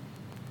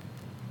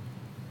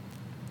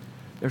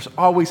 There's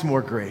always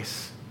more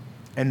grace,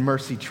 and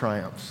mercy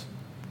triumphs.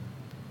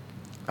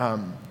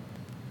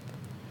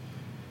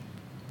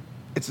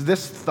 It's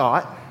this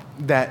thought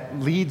that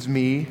leads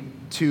me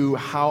to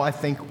how I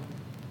think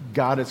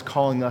God is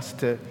calling us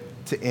to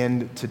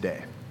end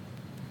today.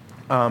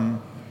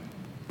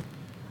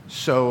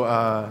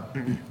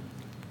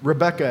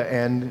 Rebecca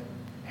and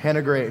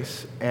Hannah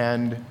Grace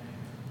and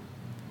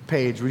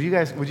Paige,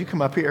 would you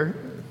come up here?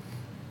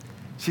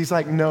 She's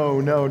like,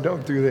 no,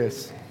 don't do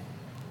this.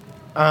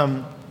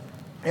 You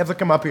have to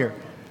come up here.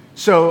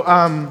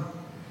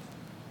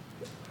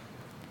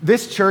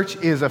 This church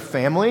is a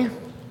family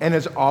and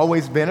has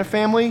always been a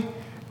family,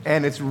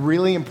 and it's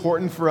really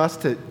important for us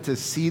to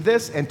see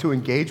this and to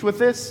engage with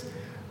this.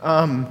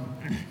 Doing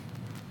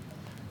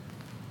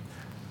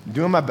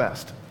my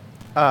best.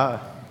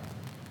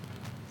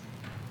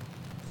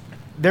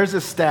 There's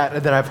a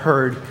stat that I've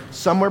heard,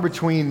 somewhere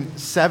between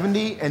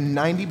 70 and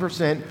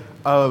 90%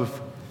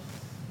 of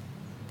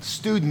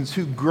students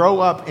who grow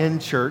up in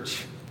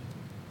church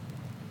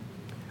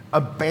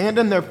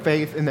abandon their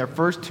faith in their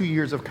first 2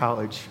 years of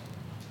college.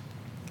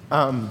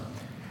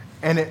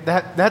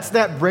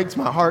 That breaks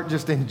my heart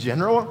just in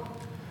general,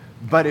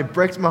 but it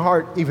breaks my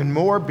heart even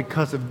more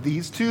because of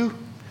these two.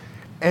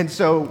 And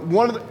so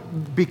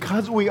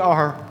because we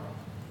are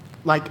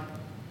like,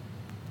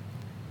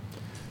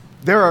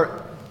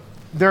 there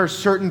are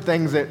certain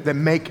things that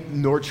make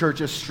North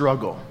Church a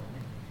struggle,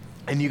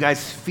 and you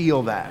guys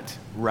feel that,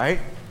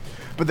 right?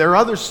 But there are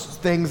other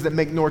things that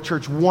make North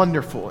Church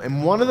wonderful,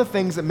 and one of the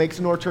things that makes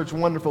North Church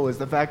wonderful is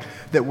the fact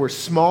that we're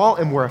small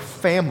and we're a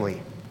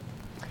family.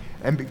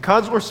 And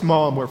because we're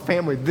small and we're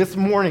family, this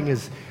morning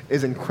is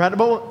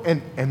incredible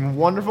and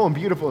wonderful and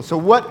beautiful. So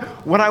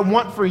what I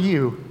want for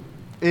you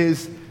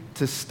is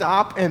to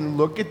stop and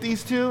look at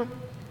these two.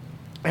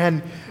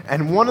 And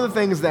one of the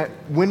things that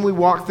when we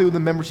walk through the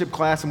membership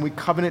class and we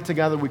covenant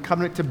together, we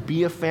covenant to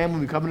be a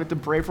family, we covenant to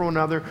pray for one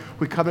another,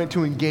 we covenant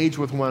to engage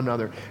with one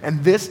another.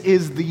 And this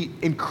is the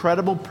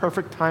incredible,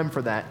 perfect time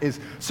for that.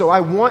 So I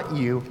want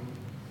you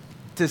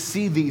to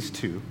see these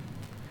two.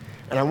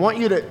 And I want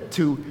you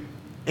to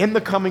in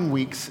the coming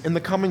weeks, in the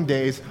coming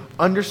days,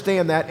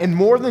 understand that. And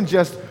more than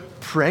just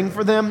praying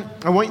for them,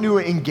 I want you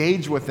to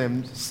engage with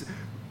them.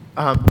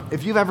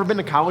 If you've ever been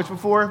to college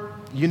before,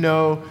 you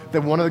know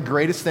that one of the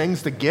greatest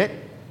things to get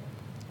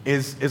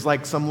is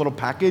like some little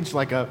package,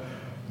 like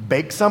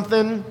bake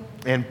something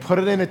and put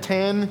it in a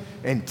tin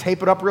and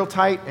tape it up real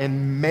tight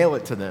and mail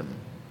it to them.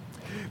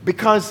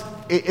 Because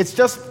it's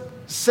just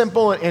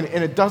simple and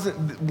it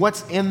doesn't,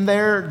 what's in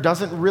there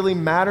doesn't really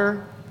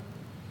matter.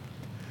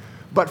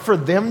 But for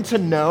them to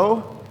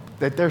know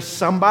that there's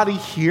somebody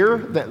here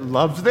that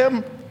loves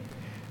them,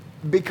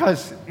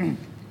 because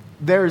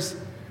there's,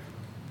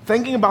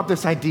 thinking about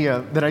this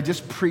idea that I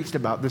just preached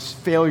about, this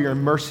failure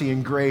and mercy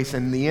and grace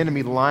and the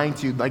enemy lying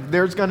to you, like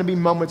there's going to be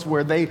moments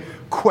where they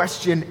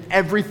question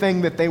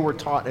everything that they were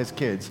taught as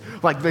kids.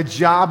 Like the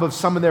job of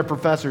some of their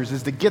professors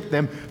is to get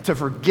them to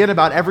forget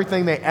about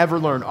everything they ever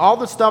learned. All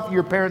the stuff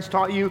your parents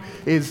taught you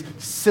is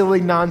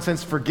silly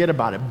nonsense, forget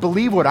about it.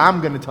 Believe what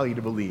I'm going to tell you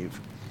to believe.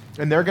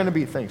 And they're going to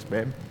be, thanks,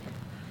 babe.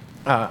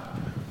 I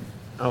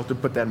don't have to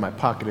put that in my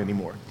pocket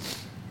anymore.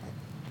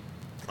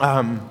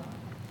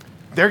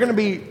 They're going to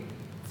be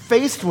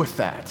faced with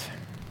that.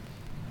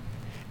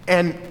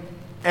 And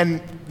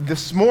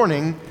this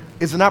morning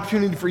is an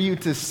opportunity for you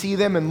to see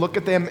them and look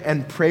at them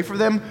and pray for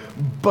them.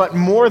 But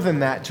more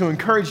than that, to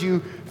encourage you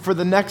for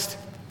the next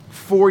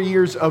 4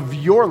 years of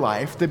your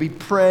life to be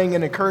praying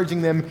and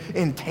encouraging them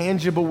in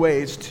tangible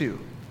ways too.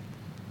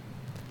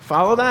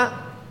 Follow that?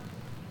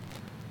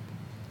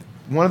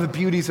 One of the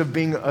beauties of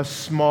being a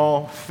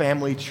small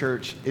family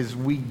church is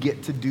we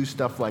get to do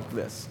stuff like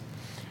this.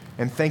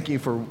 And thank you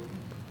for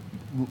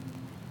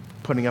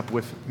putting up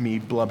with me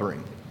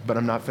blubbering, but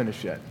I'm not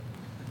finished yet.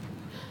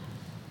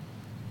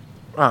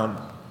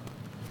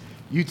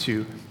 You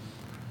two,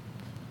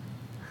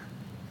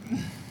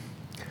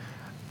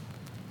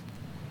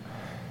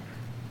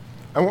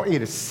 I want you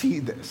to see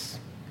this.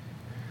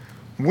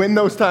 When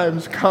those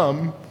times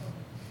come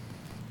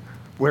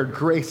where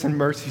grace and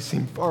mercy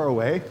seem far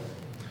away,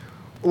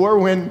 or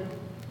when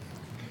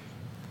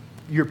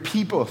your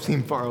people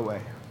seem far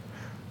away,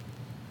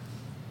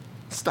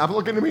 stop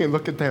looking at me and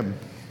look at them.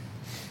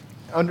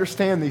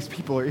 Understand these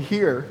people are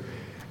here,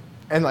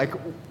 and like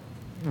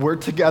we're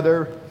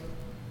together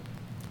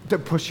to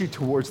push you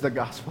towards the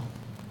gospel.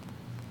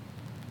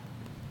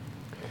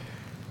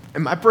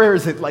 And my prayer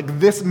is that like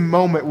this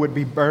moment would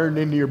be burned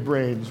into your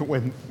brains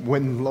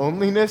when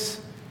loneliness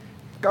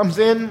comes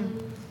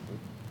in.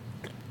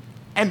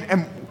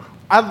 And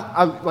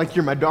I like,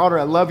 you're my daughter,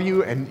 I love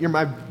you, and you're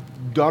my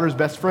daughter's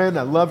best friend,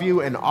 I love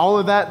you, and all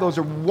of that, those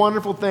are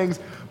wonderful things,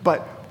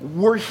 but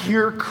we're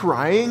here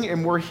crying,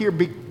 and we're here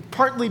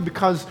partly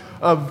because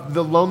of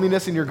the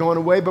loneliness and you're going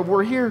away, but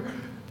we're here,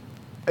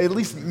 at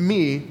least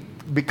me,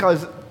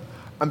 because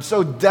I'm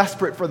so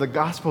desperate for the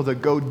gospel to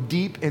go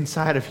deep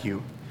inside of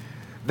you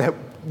that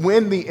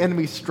when the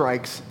enemy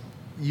strikes,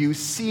 you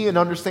see and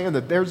understand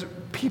that there's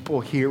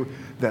people here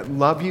that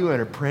love you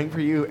and are praying for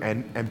you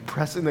and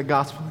pressing the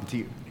gospel into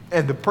you.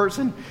 And the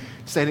person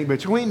standing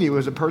between you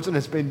is a person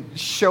that's been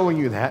showing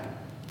you that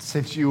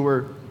since you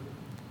were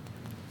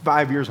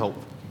 5 years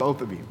old,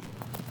 both of you.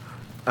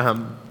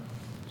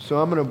 So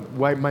I'm going to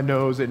wipe my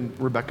nose and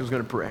Rebecca's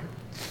going to pray.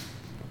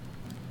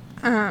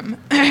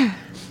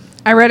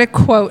 I read a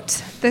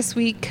quote this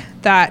week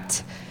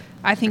that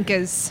I think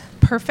is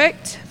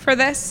perfect for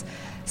this.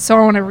 So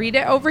I want to read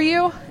it over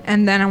you,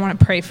 and then I want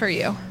to pray for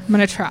you. I'm going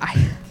to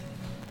try.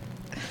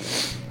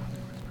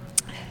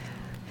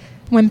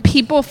 When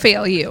people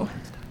fail you,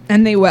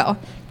 and they will,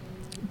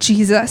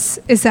 Jesus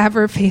is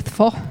ever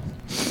faithful.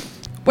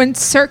 When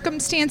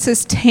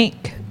circumstances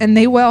tank, and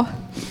they will,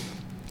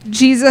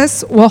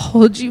 Jesus will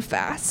hold you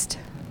fast.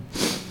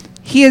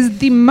 He is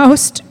the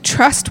most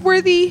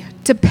trustworthy,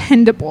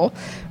 dependable,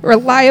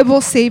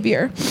 reliable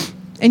Savior,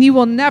 and you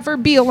will never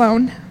be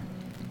alone.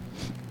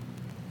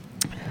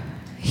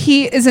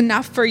 He is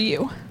enough for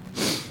you.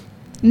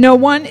 No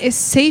one is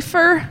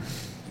safer.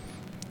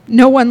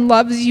 No one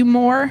loves you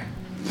more.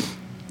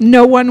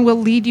 No one will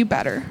lead you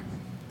better.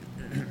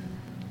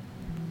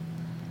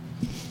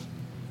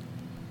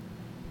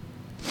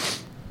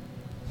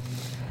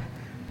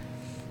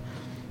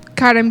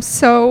 God, I'm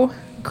so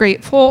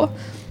grateful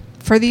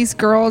for these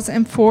girls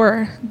and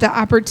for the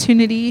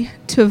opportunity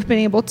to have been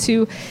able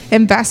to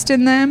invest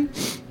in them.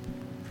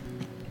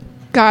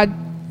 God,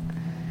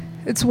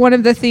 it's one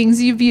of the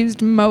things you've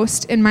used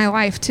most in my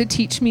life to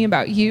teach me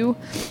about you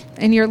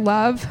and your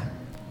love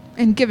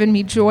and given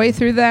me joy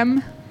through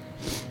them.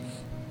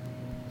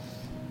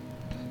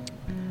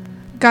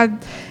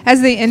 God,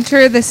 as they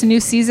enter this new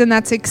season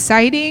that's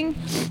exciting,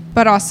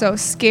 but also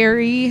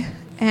scary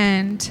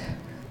and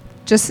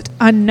just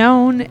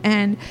unknown,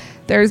 and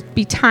there's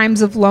be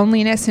times of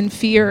loneliness and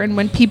fear, and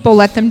when people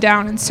let them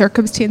down and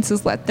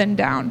circumstances let them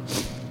down.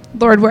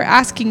 Lord, we're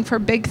asking for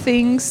big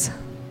things,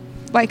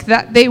 like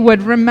that they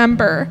would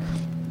remember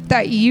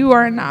that you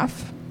are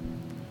enough.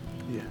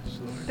 Yes,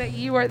 Lord. That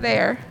you are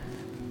there.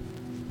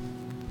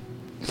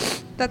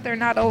 That they're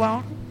not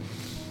alone.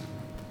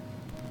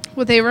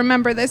 Will they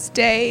remember this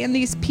day and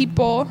these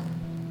people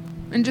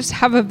and just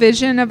have a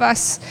vision of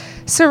us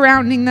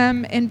surrounding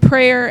them in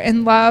prayer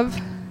and love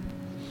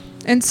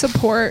and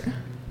support.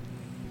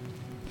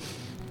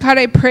 God,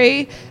 I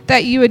pray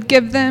that you would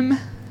give them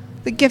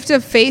the gift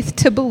of faith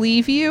to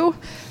believe you,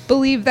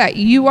 believe that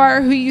you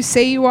are who you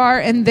say you are,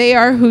 and they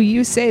are who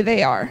you say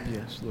they are.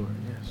 Yes, Lord,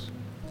 yes.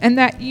 And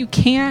that you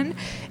can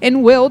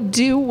and will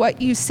do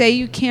what you say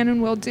you can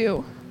and will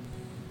do.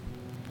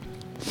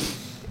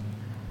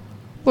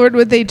 Lord,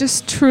 would they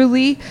just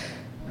truly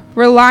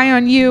rely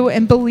on you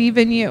and believe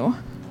in you?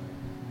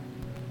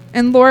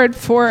 And Lord,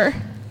 for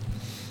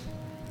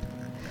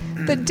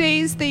the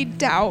days they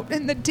doubt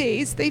and the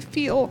days they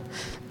feel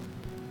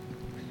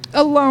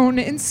alone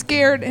and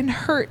scared and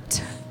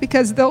hurt,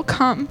 because they'll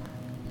come.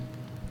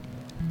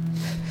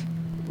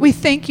 We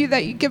thank you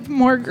that you give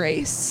more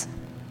grace.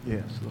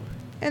 Yes, Lord.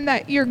 And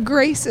that your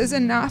grace is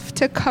enough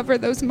to cover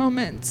those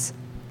moments.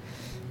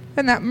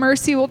 And that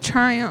mercy will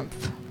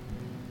triumph.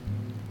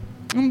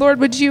 And Lord,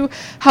 would you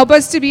help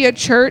us to be a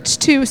church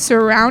to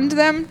surround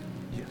them,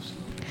 Yes,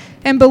 Lord.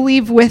 and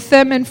believe with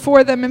them and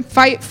for them and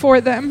fight for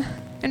them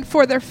and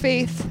for their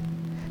faith.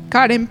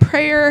 God, in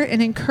prayer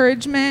and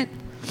encouragement.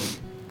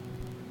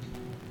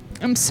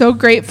 I'm so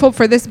grateful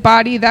for this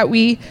body, that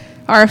we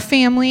are a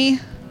family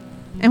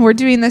and we're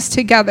doing this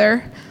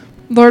together.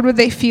 Lord, would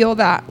they feel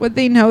that? Would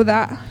they know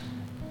that?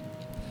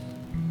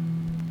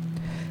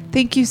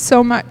 Thank you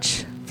so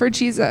much for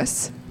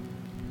Jesus.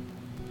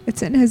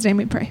 It's in his name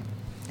we pray.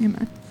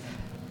 Amen.